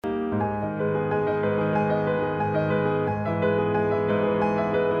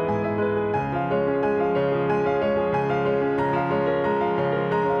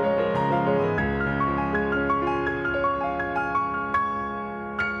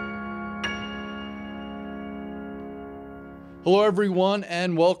Hello, everyone,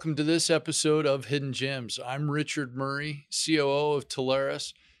 and welcome to this episode of Hidden Gems. I'm Richard Murray, COO of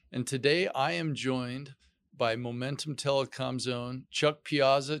Teleris, and today I am joined by Momentum Telecom's own Chuck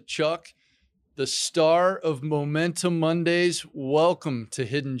Piazza. Chuck, the star of Momentum Mondays, welcome to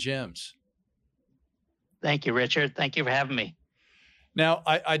Hidden Gems. Thank you, Richard. Thank you for having me. Now,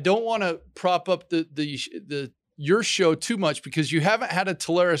 I don't want to prop up your show too much because you haven't had a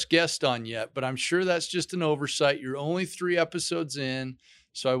Teleris guest on yet, but I'm sure that's just an oversight. You're only 3 episodes in,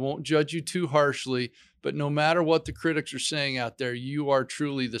 so I won't judge you too harshly. But no matter what the critics are saying out there, you are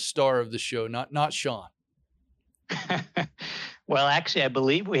truly the star of the show, not Sean. Well, actually, I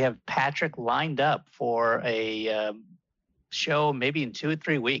believe we have Patrick lined up for a show maybe in 2 or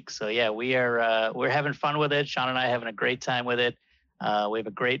 3 weeks. So yeah, we're having fun with it. Sean and I are having a great time with it. We have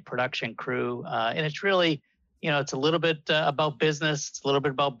a great production crew, and it's really, it's a little bit about business. It's a little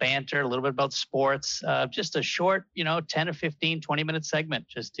bit about banter, a little bit about sports. Just a short, 10 or 15, 20-minute segment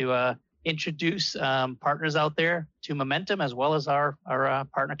just to introduce partners out there to Momentum as well as our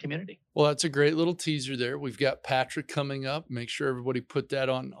partner community. Well, that's a great little teaser there. We've got Patrick coming up. Make sure everybody put that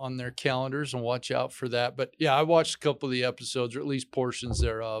on their calendars and watch out for that. But yeah, I watched a couple of the episodes, or at least portions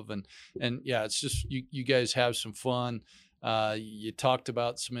thereof, and yeah, it's just you guys have some fun. You talked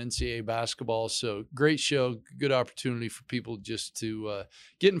about some NCAA basketball, so great show, good opportunity for people just to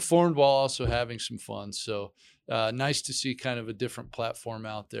get informed while also having some fun. So nice to see kind of a different platform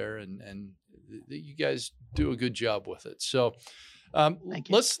out there, and you guys do a good job with it. So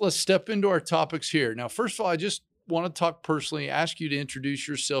let's step into our topics here. Now, first of all, I just want to talk personally, ask you to introduce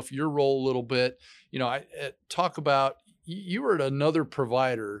yourself, your role a little bit. I talk about you were at another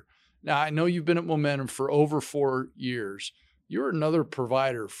provider. Now, I know you've been at Momentum for over 4 years. You're another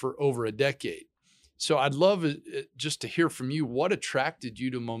provider for over a decade. So I'd love just to hear from you. What attracted you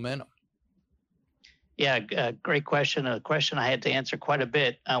to Momentum? Yeah, great question. A question I had to answer quite a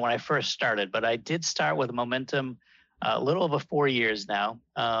bit when I first started, but I did start with Momentum a little over 4 years now.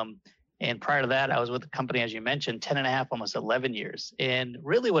 And prior to that, I was with the company, as you mentioned, 10 and a half, almost 11 years. And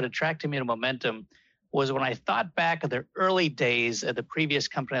really what attracted me to Momentum was when I thought back of the early days at the previous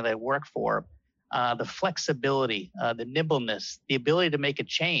company that I worked for, the flexibility, the nimbleness, the ability to make a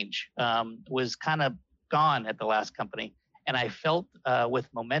change was kind of gone at the last company. And I felt with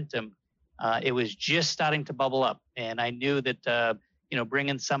Momentum, it was just starting to bubble up. And I knew that,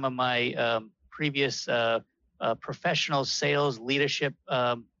 bringing some of my previous professional sales leadership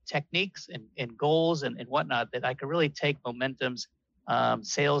techniques and goals and whatnot, that I could really take Momentum's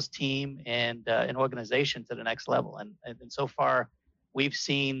sales team and an organization to the next level. And so far, we've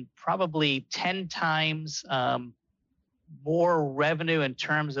seen probably 10 times more revenue in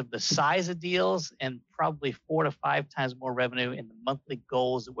terms of the size of deals, and probably 4 to 5 times more revenue in the monthly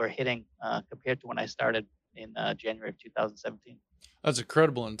goals that we're hitting compared to when I started in January of 2017. That's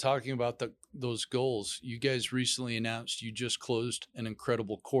incredible. And talking about those goals, you guys recently announced you just closed an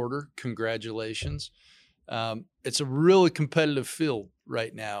incredible quarter. Congratulations. It's a really competitive field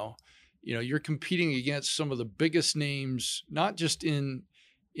right now. You're competing against some of the biggest names, not just in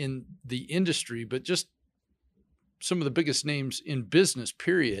the industry, but just some of the biggest names in business,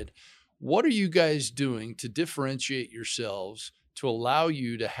 period. What are you guys doing to differentiate yourselves to allow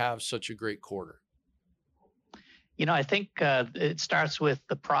you to have such a great quarter? I think it starts with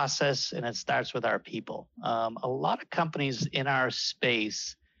the process and it starts with our people. A lot of companies in our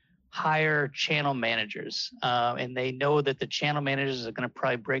space hire channel managers, and they know that the channel managers are going to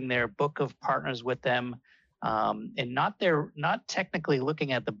probably bring their book of partners with them, and not technically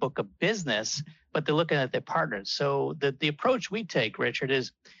looking at the book of business, but they're looking at their partners. So the approach we take, Richard,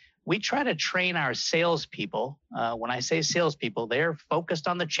 is we try to train our salespeople. When I say salespeople, they're focused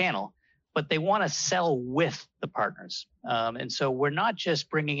on the channel, but they want to sell with the partners. And so we're not just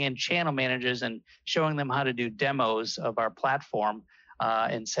bringing in channel managers and showing them how to do demos of our platform,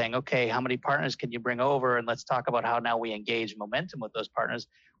 and saying, okay, how many partners can you bring over? And let's talk about how now we engage Momentum with those partners.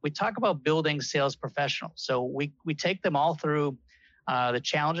 We talk about building sales professionals. So we take them all through the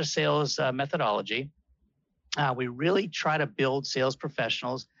Challenger Sales methodology. We really try to build sales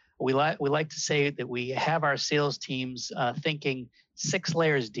professionals. We like to say that we have our sales teams thinking 6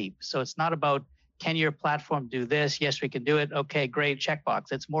 layers deep. So it's not about, can your platform do this? Yes, we can do it. Okay, great, checkbox.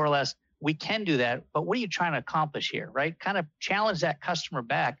 It's more or less, we can do that, but what are you trying to accomplish here, right? Kind of challenge that customer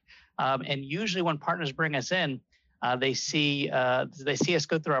back. And usually when partners bring us in, they see us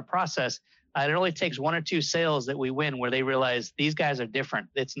go through our process. It only takes 1 or 2 sales that we win where they realize these guys are different.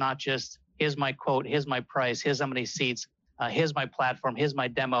 It's not just, here's my quote, here's my price, here's how many seats, here's my platform, here's my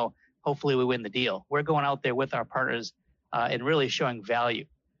demo. Hopefully we win the deal. We're going out there with our partners and really showing value.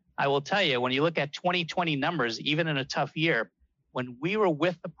 I will tell you, when you look at 2020 numbers, even in a tough year, when we were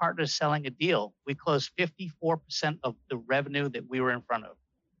with the partners selling a deal, we closed 54% of the revenue that we were in front of.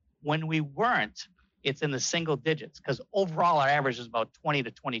 When we weren't, it's in the single digits because overall our average is about 20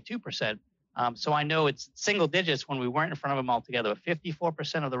 to 22%. So I know it's single digits when we weren't in front of them altogether.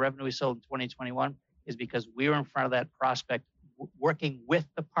 54% of the revenue we sold in 2021 is because we were in front of that prospect working with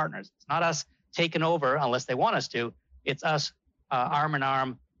the partners. It's not us taking over unless they want us to. It's us arm in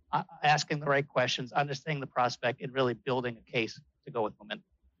arm, asking the right questions, understanding the prospect, and really building a case to go with momentum.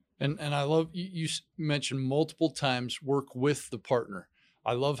 And I love you mentioned multiple times work with the partner.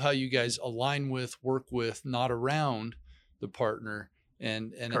 I love how you guys align with, work with, not around the partner.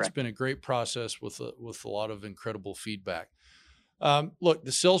 And it's Correct. been a great process with a lot of incredible feedback. Look,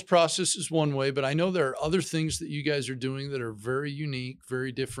 the sales process is one way, but I know there are other things that you guys are doing that are very unique,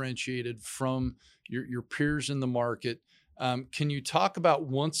 very differentiated from your peers in the market. Can you talk about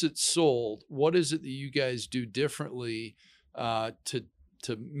once it's sold, what is it that you guys do differently to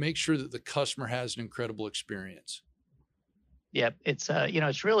make sure that the customer has an incredible experience? Yep.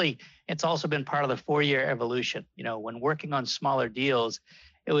 It's also been part of the 4-year evolution. When working on smaller deals,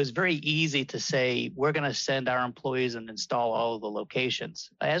 it was very easy to say, we're going to send our employees and install all of the locations.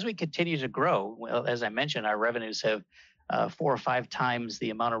 As we continue to grow, well, as I mentioned, our revenues have 4 or 5 times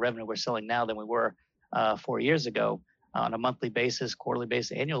the amount of revenue we're selling now than we were 4 years ago on a monthly basis, quarterly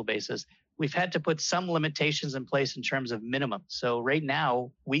basis, annual basis. We've had to put some limitations in place in terms of minimum. So right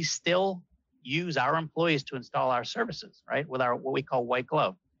now, we still use our employees to install our services, right? With our what we call white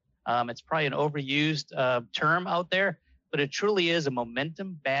glove. It's probably an overused term out there, but it truly is a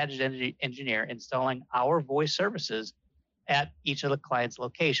momentum badged engineer installing our voice services at each of the client's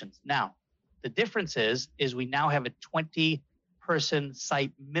locations. Now, the difference is we now have a 20-person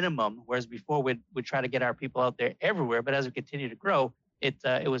site minimum, whereas before we'd try to get our people out there everywhere. But as we continue to grow, it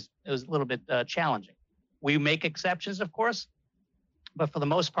was a little bit challenging. We make exceptions, of course, but for the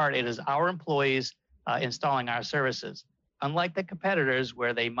most part, it is our employees installing our services. Unlike the competitors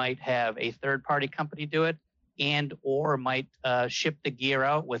where they might have a third-party company do it and or might ship the gear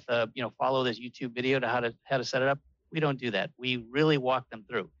out with follow this YouTube video to how to set it up. We don't do that. We really walk them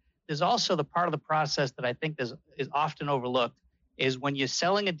through. There's also the part of the process that I think is often overlooked is when you're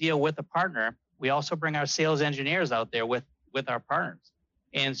selling a deal with a partner, we also bring our sales engineers out there with our partners.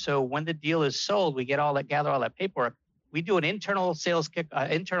 And so when the deal is sold, we gather all that paperwork. We do an internal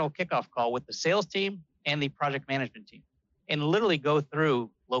kickoff call with the sales team and the project management team, and literally go through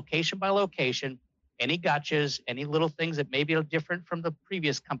location by location, any gotchas, any little things that maybe are different from the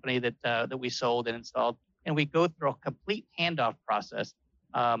previous company that we sold and installed, and we go through a complete handoff process,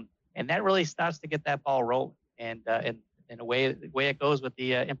 and that really starts to get that ball rolling. And in a way, the way it goes with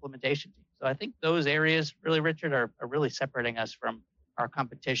the implementation team. So I think those areas, really, Richard, are really separating us from our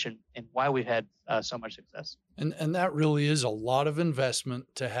competition and why we've had so much success. And that really is a lot of investment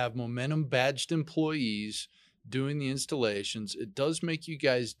to have momentum badged employees doing the installations. It does make you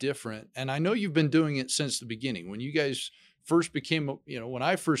guys different. And I know you've been doing it since the beginning. When you guys first became, when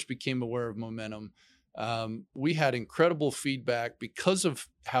I first became aware of momentum, we had incredible feedback because of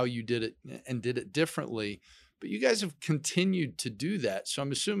how you did it and did it differently. But you guys have continued to do that. So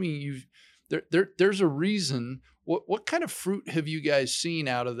I'm assuming there's a reason. What kind of fruit have you guys seen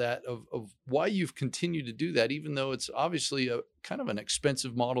out of that, of why you've continued to do that, even though it's obviously a kind of an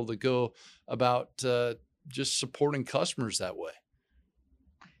expensive model to go about just supporting customers that way?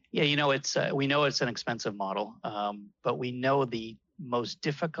 Yeah, we know it's an expensive model, but we know the most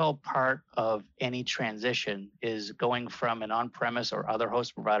difficult part of any transition is going from an on-premise or other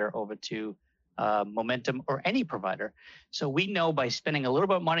host provider over to Momentum or any provider. So we know by spending a little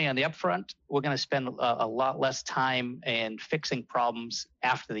bit of money on the upfront, we're going to spend a lot less time and fixing problems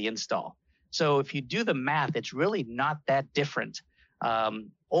after the install. So if you do the math, it's really not that different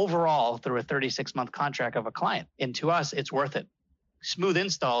overall through a 36-month contract of a client. And to us, it's worth it. Smooth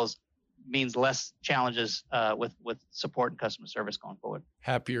installs means less challenges with support and customer service going forward.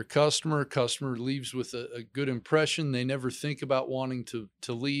 Happier customer leaves with a good impression. They never think about wanting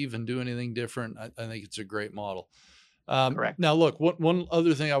to leave and do anything different. I think it's a great model. Correct. Now, look, one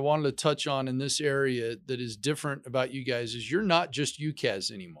other thing I wanted to touch on in this area that is different about you guys is you're not just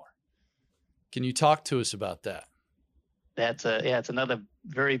UCaaS anymore. Can you talk to us about that? It's another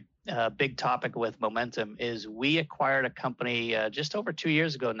very big topic with Momentum. Is we acquired a company just over 2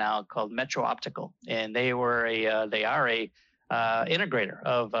 years ago now called Metro Optical, and they are a integrator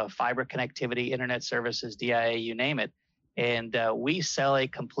of fiber connectivity, internet services, DIA, you name it. And we sell a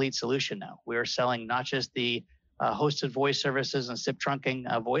complete solution now. We're selling not just the hosted voice services and SIP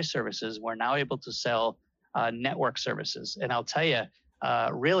trunking voice services. We're now able to sell network services. And I'll tell you,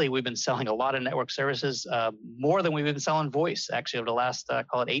 really, we've been selling a lot of network services, more than we've been selling voice, actually, over the last,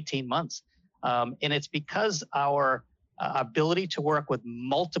 call it 18 months. And it's because our ability to work with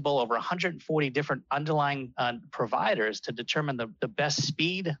multiple, over 140 different underlying providers to determine the best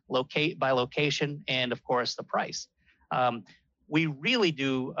speed, locate by location, and of course, the price. We really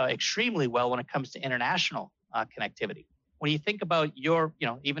do extremely well when it comes to international connectivity. When you think about your,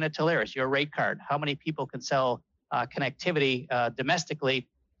 even at Teleris, your rate card, how many people can sell connectivity domestically?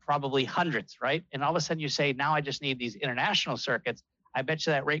 Probably hundreds, right? And all of a sudden you say, now I just need these international circuits. I bet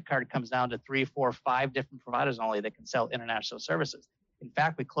you that rate card comes down to 3, 4, 5 different providers only that can sell international services. In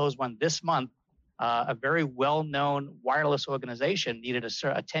fact, we closed one this month. A very well-known wireless organization needed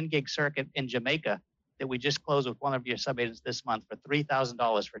a 10 gig circuit in Jamaica that we just closed with one of your sub-agents this month for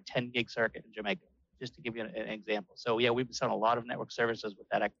 $3,000 for a 10 gig circuit in Jamaica, just to give you an example. So yeah, we've been selling a lot of network services with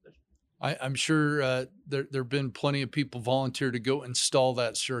that acquisition. I'm sure there have been plenty of people volunteer to go install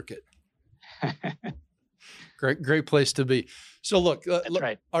that circuit. Great place to be. So look,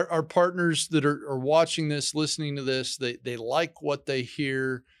 right. Our partners that are watching this, listening to this, they like what they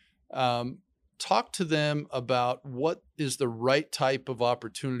hear. Talk to them about what is the right type of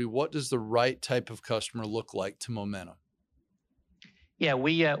opportunity. What does the right type of customer look like to Momentum? Yeah,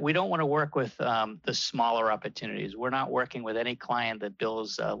 we don't want to work with the smaller opportunities. We're not working with any client that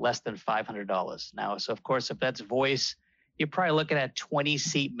bills less than $500 now. So of course, if that's voice, you're probably looking at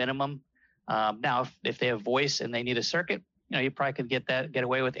 20-seat minimum. Now, if they have voice and they need a circuit, you probably could get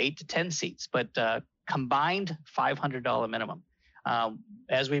away with 8 to 10 seats, but combined $500 minimum.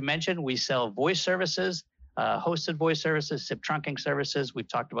 As we mentioned, we sell voice services, hosted voice services, SIP trunking services. We've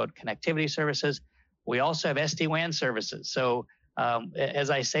talked about connectivity services. We also have SD-WAN services. So as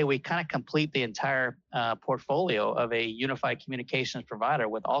I say, we kind of complete the entire portfolio of a unified communications provider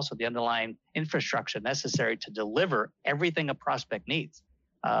with also the underlying infrastructure necessary to deliver everything a prospect needs.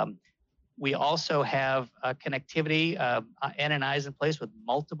 We also have connectivity NNIs in place with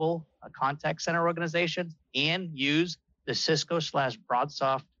multiple contact center organizations and use the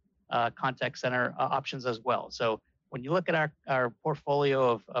Cisco/BroadSoft contact center options as well. So when you look at our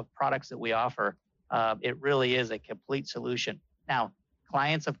portfolio of products that we offer, it really is a complete solution. Now,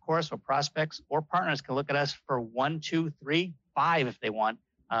 clients, of course, or prospects or partners can look at us for 1, 2, 3, 5 if they want.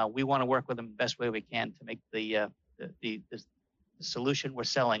 We want to work with them the best way we can to make the solution we're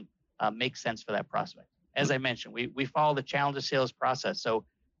selling make sense for that prospect. As I mentioned, we follow the challenger sales process. So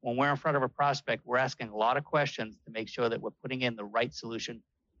when we're in front of a prospect, we're asking a lot of questions to make sure that we're putting in the right solution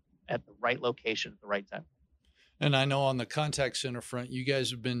at the right location at the right time. And I know on the contact center front, you guys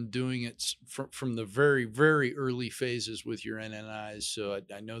have been doing it from the very, very early phases with your NNIs. So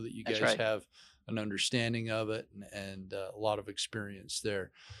I know that you guys have an understanding of it and a lot of experience there.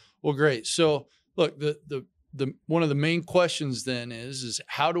 Well, great. So look, the one of the main questions then is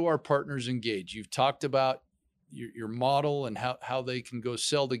how do our partners engage? You've talked about your model and how they can go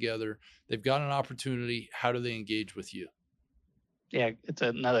sell together. They've got an opportunity. How do they engage with you? Yeah, it's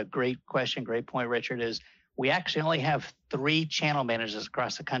another great question. Great point, Richard, is we actually only have 3 channel managers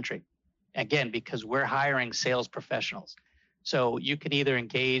across the country. Again, because we're hiring sales professionals. So you can either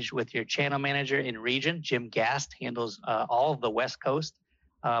engage with your channel manager in region. Jim Gast handles all of the West Coast.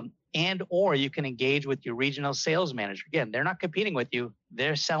 And or you can engage with your regional sales manager. Again, they're not competing with you.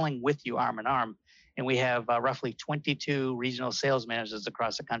 They're selling with you arm in arm. And we have roughly 22 regional sales managers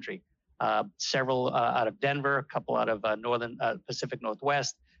across the country. Several out of Denver, a couple out of Northern Pacific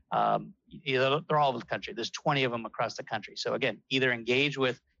Northwest. They're all over the country. There's 20 of them across the country. So again, either engage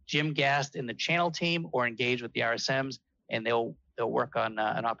with Jim Gast in the channel team or engage with the RSMs, and they'll work on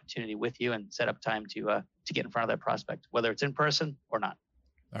an opportunity with you and set up time to get in front of that prospect, whether it's in person or not.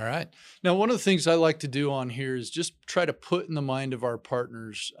 All right. Now, one of the things I like to do on here is just try to put in the mind of our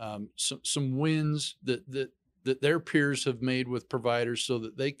partners some wins that their peers have made with providers so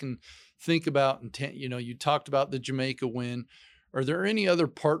that they can think about, you talked about the Jamaica win. Are there any other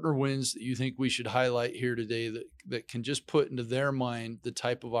partner wins that you think we should highlight here today that can just put into their mind the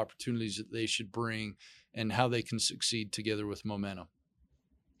type of opportunities that they should bring and how they can succeed together with Momentum?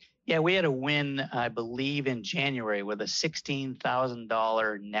 Yeah, we had a win, I believe, in January with a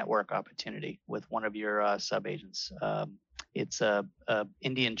 $16,000 network opportunity with one of your sub-agents. It's a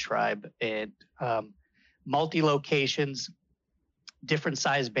Indian tribe and multi-locations, different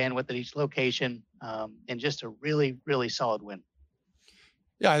size bandwidth at each location, and just a really, really solid win.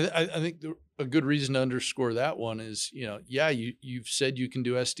 Yeah, I think a good reason to underscore that one is, you've said you can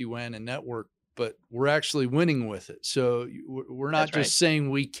do SD-WAN and network, but we're actually winning with it. So we're not just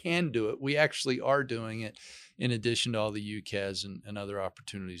saying we can do it. We actually are doing it in addition to all the UCaaS and other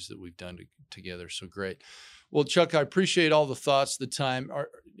opportunities that we've done together. So great. Well, Chuck, I appreciate all the thoughts, the time.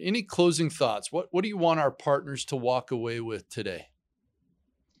 Any closing thoughts? What do you want our partners to walk away with today?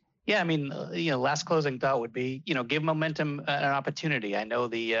 Yeah, I mean, last closing thought would be, give momentum an opportunity. I know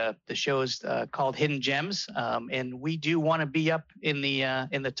the show's called Hidden Gems, and we do want to be up in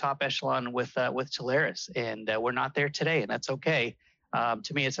the top echelon with Solaris, and we're not there today, and that's okay.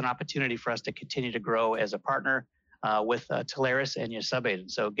 To me, it's an opportunity for us to continue to grow as a partner with Solaris and your sub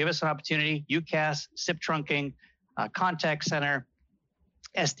agent. So give us an opportunity. UCaaS, SIP trunking, contact center,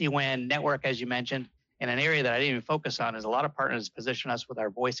 SD-WAN, network, as you mentioned. And an area that I didn't even focus on is a lot of partners position us with our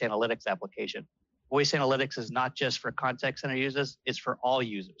voice analytics application. Voice analytics is not just for contact center users, it's for all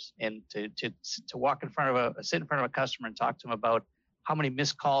users. And to walk in front of sit in front of a customer and talk to them about how many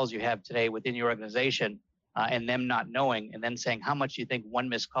missed calls you have today within your organization, and them not knowing, and then saying how much you think one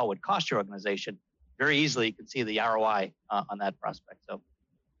missed call would cost your organization, very easily you can see the ROI on that prospect. So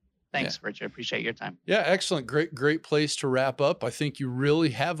thanks, Yeah. Richard. Appreciate your time. Yeah, excellent. Great place to wrap up. I think you really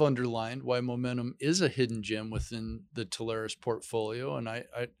have underlined why momentum is a hidden gem within the Solaris portfolio. And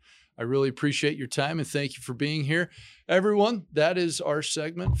I really appreciate your time and thank you for being here. Everyone, that is our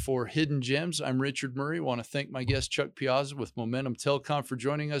segment for Hidden Gems. I'm Richard Murray. I want to thank my guest, Chuck Piazza with Momentum Telecom, for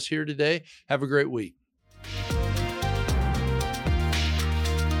joining us here today. Have a great week.